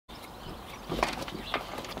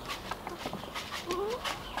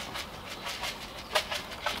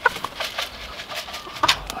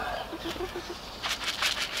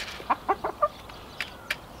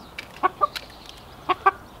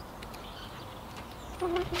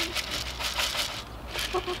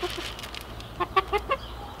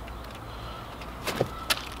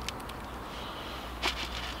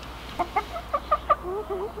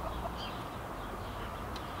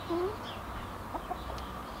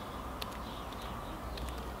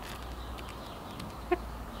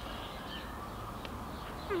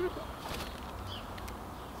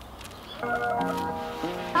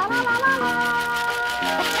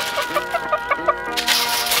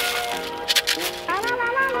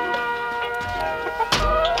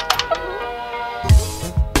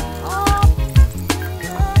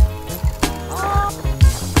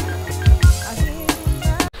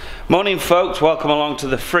Morning folks, welcome along to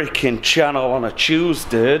the freaking channel on a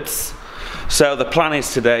Tuesday. So the plan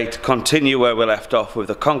is today to continue where we left off with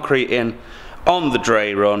the concrete in on the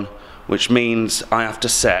dray run, which means I have to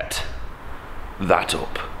set that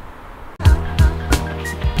up.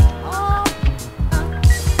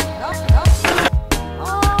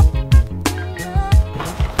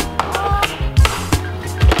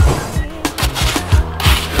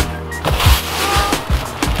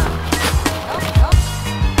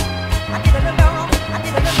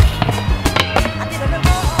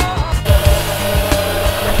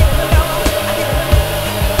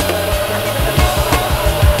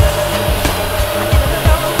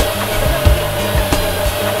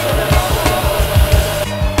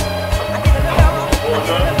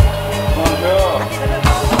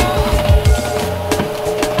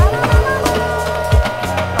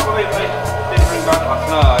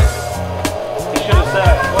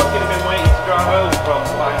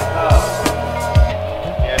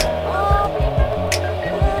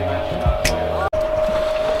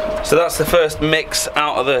 So that's the first mix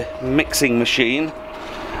out of the mixing machine,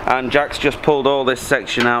 and Jack's just pulled all this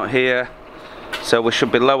section out here, so we should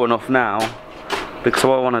be low enough now, because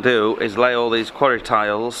what I want to do is lay all these quarry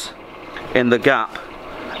tiles in the gap,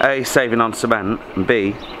 A, saving on cement, and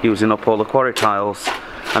B, using up all the quarry tiles.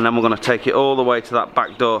 And then we're going to take it all the way to that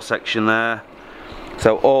back door section there,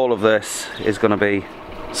 so all of this is going to be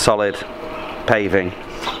solid paving.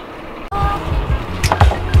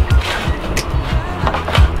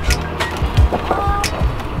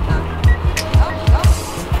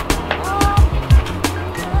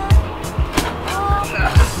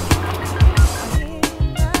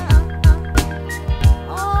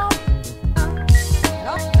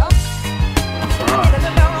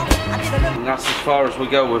 That's as far as we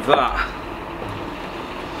go with that.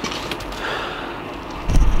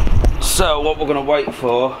 So what we're going to wait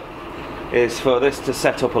for is for this to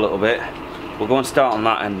set up a little bit. We'll go and start on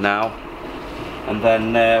that end now, and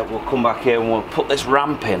then we'll come back here and we'll put this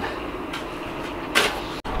ramp in.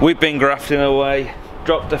 We've been grafting away,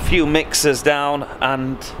 dropped a few mixers down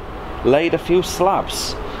and laid a few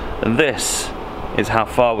slabs, and this is how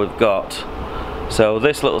far we've got. So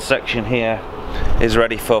this little section here is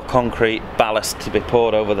ready for concrete ballast to be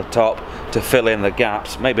poured over the top to fill in the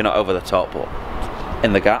gaps, maybe not over the top but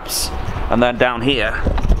in the gaps. And then down here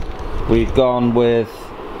we've gone with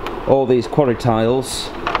all these quarry tiles.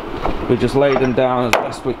 We just laid them down as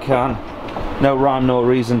best we can, no rhyme nor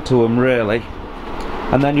reason to them really.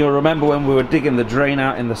 And then you'll remember when we were digging the drain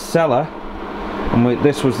out in the cellar, and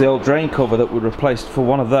this was the old drain cover that we replaced for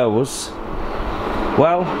one of those.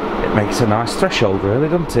 Well, it makes a nice threshold really,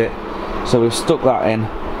 doesn't it? So we've stuck that in.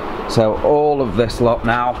 So all of this lot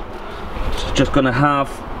now is just going to have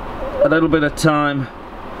a little bit of time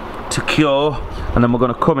to cure, and then we're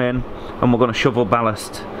going to come in and we're going to shovel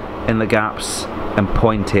ballast in the gaps and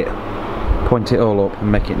point it all up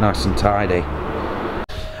and make it nice and tidy.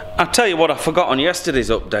 I'll tell you what I forgot on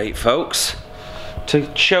yesterday's update, folks,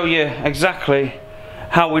 to show you exactly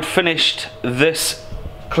how we'd finished this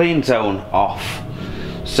clean zone off.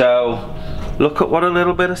 So look at what a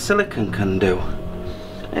little bit of silicone can do.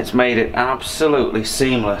 It's made it absolutely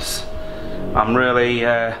seamless. I'm really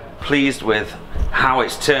pleased with how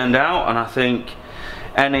it's turned out, and I think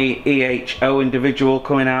any EHO individual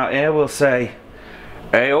coming out here will say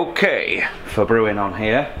A-OK for brewing on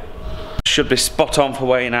here. Should be spot on for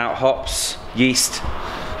weighing out hops, yeast,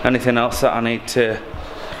 anything else that I need to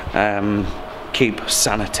keep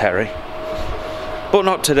sanitary. But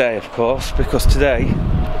not today, of course, because today,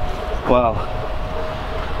 well,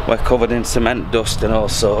 we're covered in cement dust and all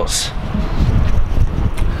sorts.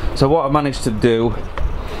 So what I've managed to do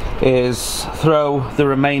is throw the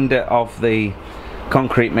remainder of the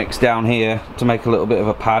concrete mix down here to make a little bit of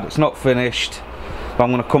a pad. It's not finished, but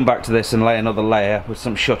I'm going to come back to this and lay another layer with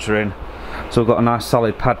some shuttering, so we've got a nice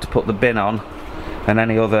solid pad to put the bin on and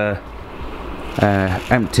any other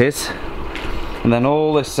empties. And then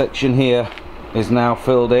all this section here is now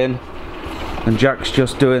filled in, and Jack's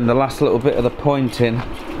just doing the last little bit of the pointing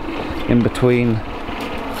in between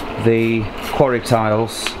the quarry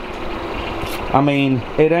tiles. I mean,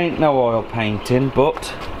 it ain't no oil painting,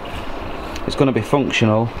 but it's going to be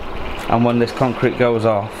functional, and when this concrete goes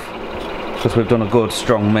off, because we've done a good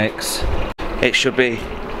strong mix, it should be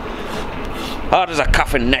hard as a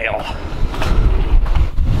coffin nail.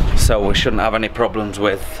 So we shouldn't have any problems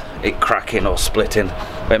with it cracking or splitting.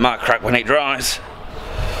 It might crack when it dries.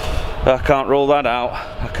 I can't rule that out.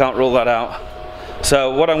 I can't rule that out.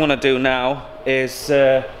 So what I'm going to do now is,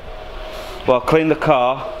 well, clean the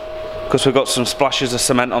car, because we've got some splashes of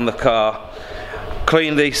cement on the car.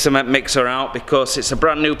 Clean the cement mixer out because it's a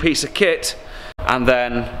brand new piece of kit, and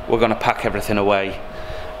then we're going to pack everything away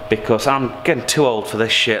because I'm getting too old for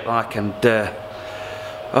this shit. Like, and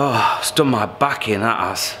oh, it's done my back in, that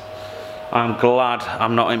has. I'm glad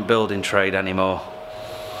I'm not in building trade anymore.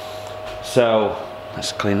 So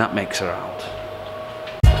let's clean that mixer out.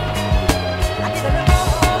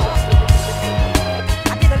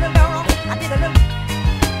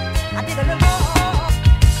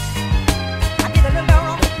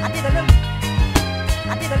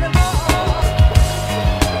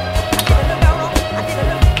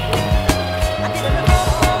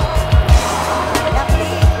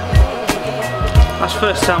 That's the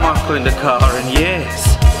first time I've cleaned a car in years.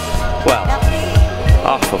 Well,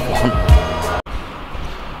 half of one.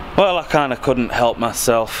 Well, I kind of couldn't help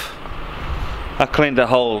myself. I cleaned the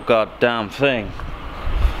whole goddamn thing.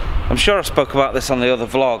 I'm sure I spoke about this on the other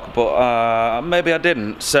vlog, but maybe I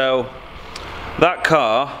didn't. So, that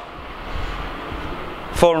car,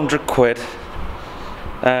 400 quid.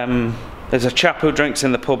 There's a chap who drinks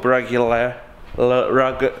in the pub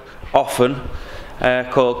often,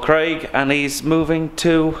 called Craig, and he's moving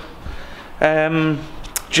to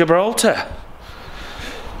Gibraltar.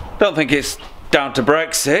 Don't think it's down to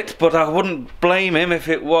Brexit, but I wouldn't blame him if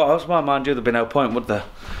it was. Well, mind you, there'd be no point, would there?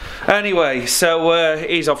 Anyway, so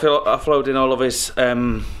he's offloading all of his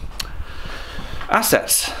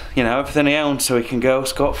assets, you know, everything he owns, so he can go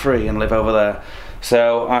scot-free and live over there.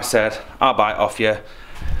 So I said, I'll buy it off you.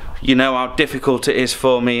 You know how difficult it is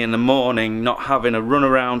for me in the morning not having a run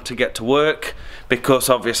around to get to work, because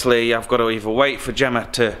obviously I've got to either wait for Gemma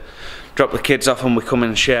to drop the kids off and we come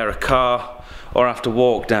and share a car, or I have to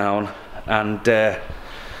walk down, and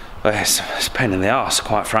it's a pain in the arse,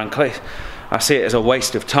 quite frankly. I see it as a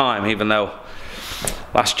waste of time, even though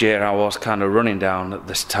last year I was kind of running down at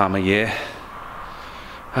this time of year.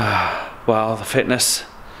 Well, the fitness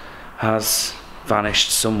has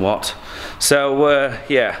vanished somewhat. So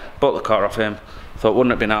yeah, bought the car off him. Thought,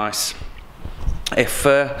 wouldn't it be nice if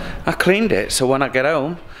I cleaned it, so when I get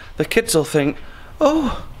home the kids will think,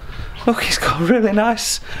 oh, look, he's got a really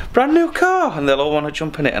nice brand new car, and they'll all want to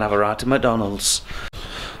jump in it and have a ride to McDonald's.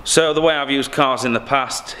 So the way I've used cars in the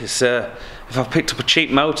past is if I've picked up a cheap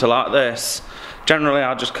motor like this, generally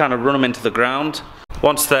I'll just kind of run them into the ground.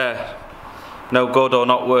 Once they're no good or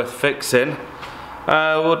not worth fixing,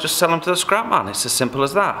 we'll just sell them to the scrap man. It's as simple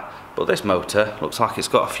as that. But this motor looks like it's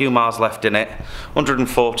got a few miles left in it,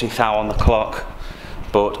 140 thou on the clock,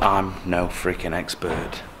 but I'm no freaking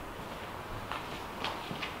expert.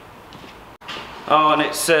 Oh, and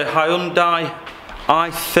it's a Hyundai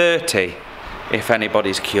i30, if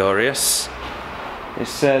anybody's curious. It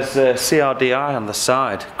says CRDI on the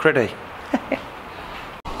side, pretty.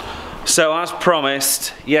 So as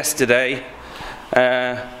promised yesterday,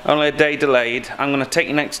 only a day delayed, I'm going to take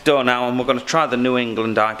you next door now and we're going to try the New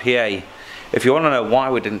England IPA. If you want to know why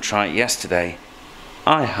we didn't try it yesterday,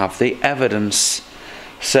 I have the evidence.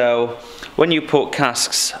 So when you put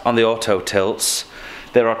casks on the auto tilts,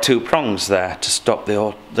 there are two prongs there to stop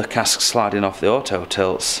the cask sliding off the auto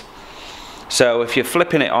tilts. So if you're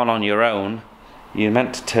flipping it on your own, you're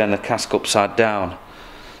meant to turn the cask upside down.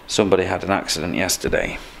 Somebody had an accident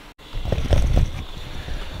yesterday.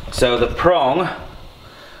 So the prong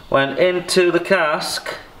went into the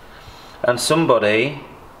cask and somebody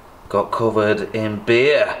got covered in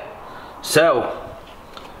beer. So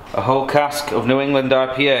a whole cask of New England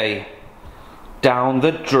IPA down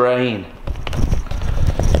the drain.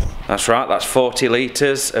 That's right, that's 40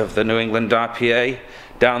 litres of the New England IPA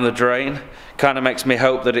down the drain. Kind of makes me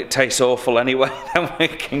hope that it tastes awful anyway, then we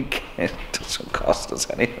can get it. Doesn't cost us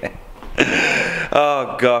anything.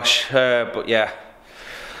 Oh gosh, but yeah.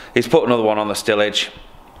 He's put another one on the stillage.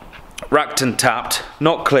 Racked and tapped,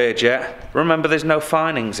 not cleared yet. Remember, there's no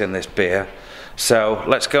finings in this beer. So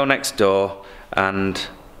let's go next door and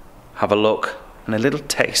have a look and a little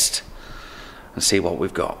taste and see what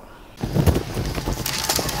we've got.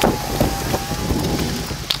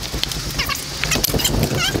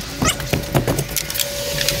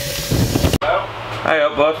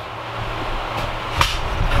 bud.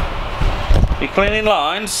 You cleaning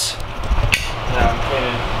lines? No, I'm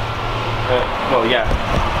cleaning. Well, yeah,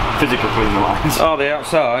 physically cleaning the lines. Oh, the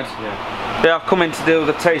outside? Yeah. Yeah, I've come in to do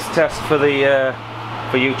the taste test for the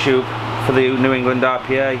for YouTube for the New England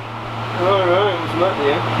IPA. Alright, it's not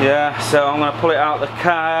there. Yeah, so I'm going to pull it out the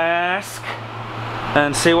cask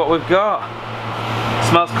and see what we've got.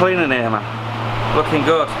 Smells clean in here, man. Looking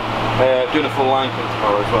good. Doing a full line clean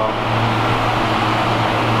tomorrow as well.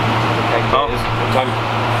 Okay, Oh. what time?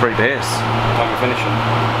 3 beers. What time are you finishing?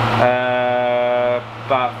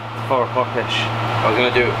 About 4 o'clock-ish. I was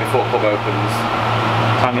going to do it before pub opens.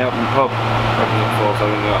 Time you open the pub. Opens at 4, so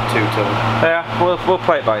I'm going to do like 2 till. Yeah, we'll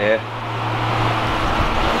play it by ear.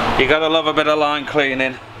 You gotta love a bit of line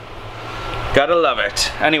cleaning. Gotta love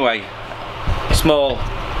it. Anyway, small,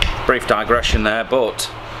 brief digression there,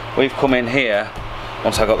 but we've come in here,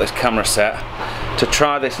 once I got this camera set, to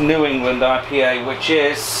try this New England IPA, which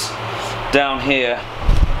is down here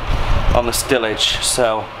on the stillage.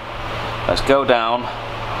 So let's go down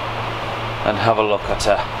and have a look at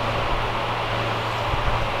her.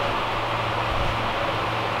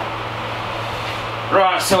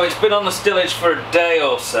 Right, so it's been on the stillage for a day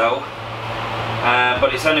or so,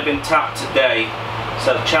 but it's only been tapped today,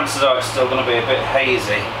 so the chances are it's still going to be a bit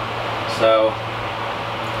hazy. So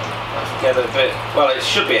let's get a bit, well, it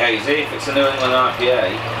should be hazy if it's a New England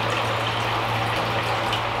IPA.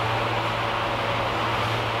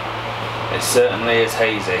 It certainly is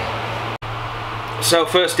hazy. So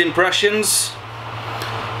first impressions,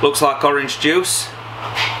 looks like orange juice.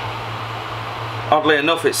 Oddly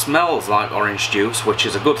enough, it smells like orange juice, which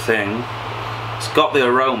is a good thing. It's got the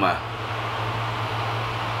aroma.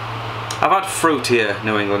 I've had fruitier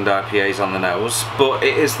New England IPAs on the nose, but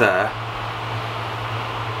it is there.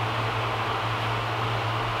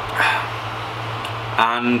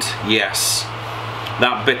 And yes,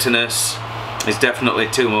 that bitterness is definitely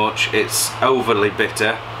too much. It's overly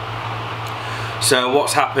bitter. So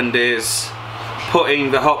what's happened is,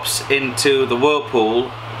 putting the hops into the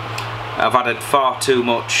whirlpool, I've added far too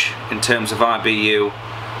much in terms of IBU,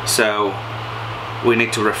 so we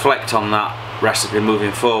need to reflect on that recipe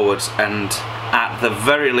moving forwards, and at the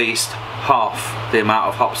very least half the amount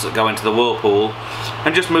of hops that go into the whirlpool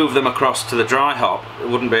and just move them across to the dry hop. It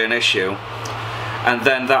wouldn't be an issue, and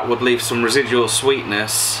then that would leave some residual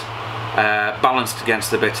sweetness balanced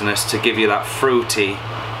against the bitterness to give you that fruity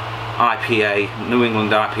IPA, New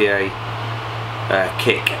England IPA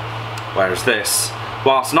kick, whereas this,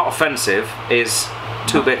 whilst not offensive, is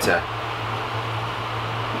too bitter.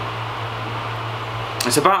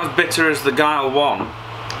 It's about as bitter as the Guile 1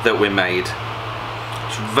 that we made.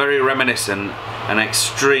 It's very reminiscent and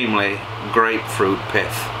extremely grapefruit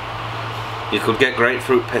pith. You could get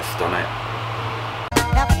grapefruit pithed on it.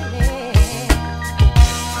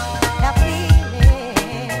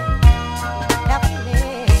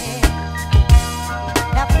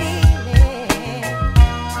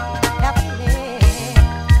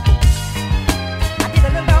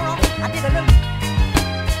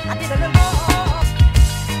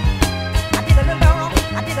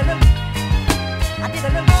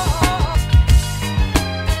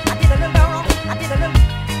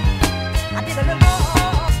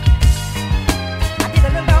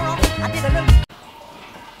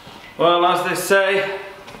 Well, as they say,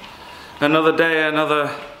 another day,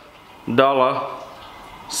 another dollar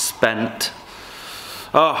spent.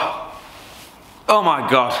 Oh my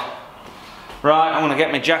God. Right, I'm gonna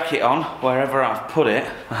get my jacket on, wherever I've put it.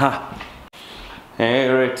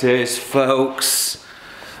 Here it is, folks.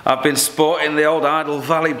 I've been sporting the old Idle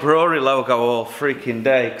Valley Brewery logo all freaking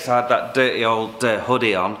day, because I had that dirty old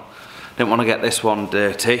hoodie on. Didn't want to get this one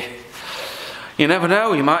dirty. You never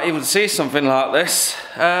know, you might even see something like this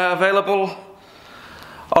available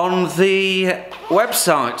on the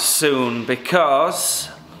website soon, because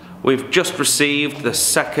we've just received the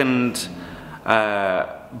second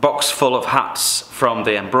box full of hats from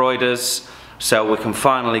the embroiders, so we can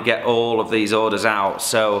finally get all of these orders out.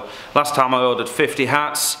 So last time I ordered 50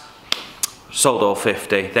 hats, sold all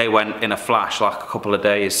 50. They went in a flash, like a couple of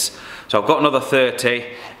days. So I've got another 30.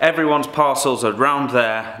 Everyone's parcels are round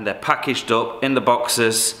there, and they're packaged up in the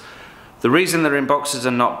boxes. The reason they're in boxes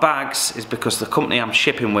and not bags is because the company I'm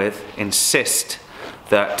shipping with insist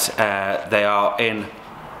that they are in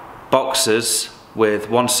boxes with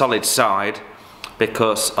one solid side,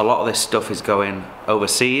 because a lot of this stuff is going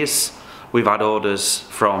overseas. We've had orders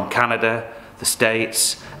from Canada, the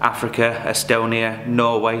States, Africa, Estonia,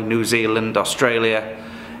 Norway, New Zealand, Australia.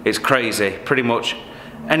 It's crazy. Pretty much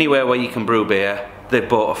anywhere where you can brew beer, they've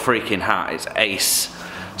bought a freaking hat. It's ace.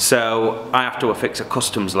 So I have to affix a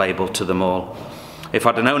customs label to them all. If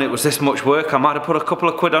I'd have known it was this much work, I might have put a couple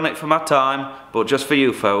of quid on it for my time, but just for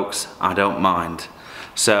you folks, I don't mind.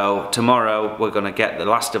 So tomorrow we're going to get the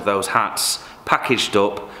last of those hats packaged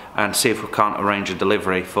up and see if we can't arrange a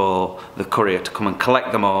delivery for the courier to come and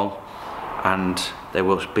collect them all, and they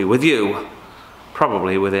will be with you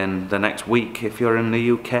probably within the next week if you're in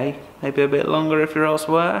the UK, maybe a bit longer if you're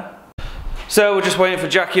elsewhere. So we're just waiting for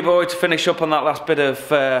Jackie boy to finish up on that last bit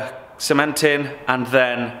of cementing and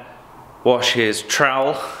then wash his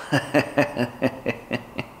trowel.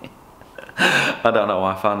 I don't know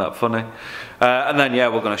why I found that funny. And then yeah,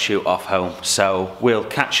 we're going to shoot off home. So we'll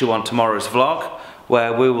catch you on tomorrow's vlog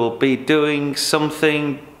where we will be doing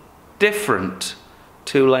something different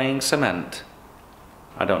to laying cement.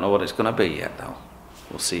 I don't know what it's going to be yet though.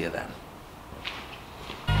 We'll see you then.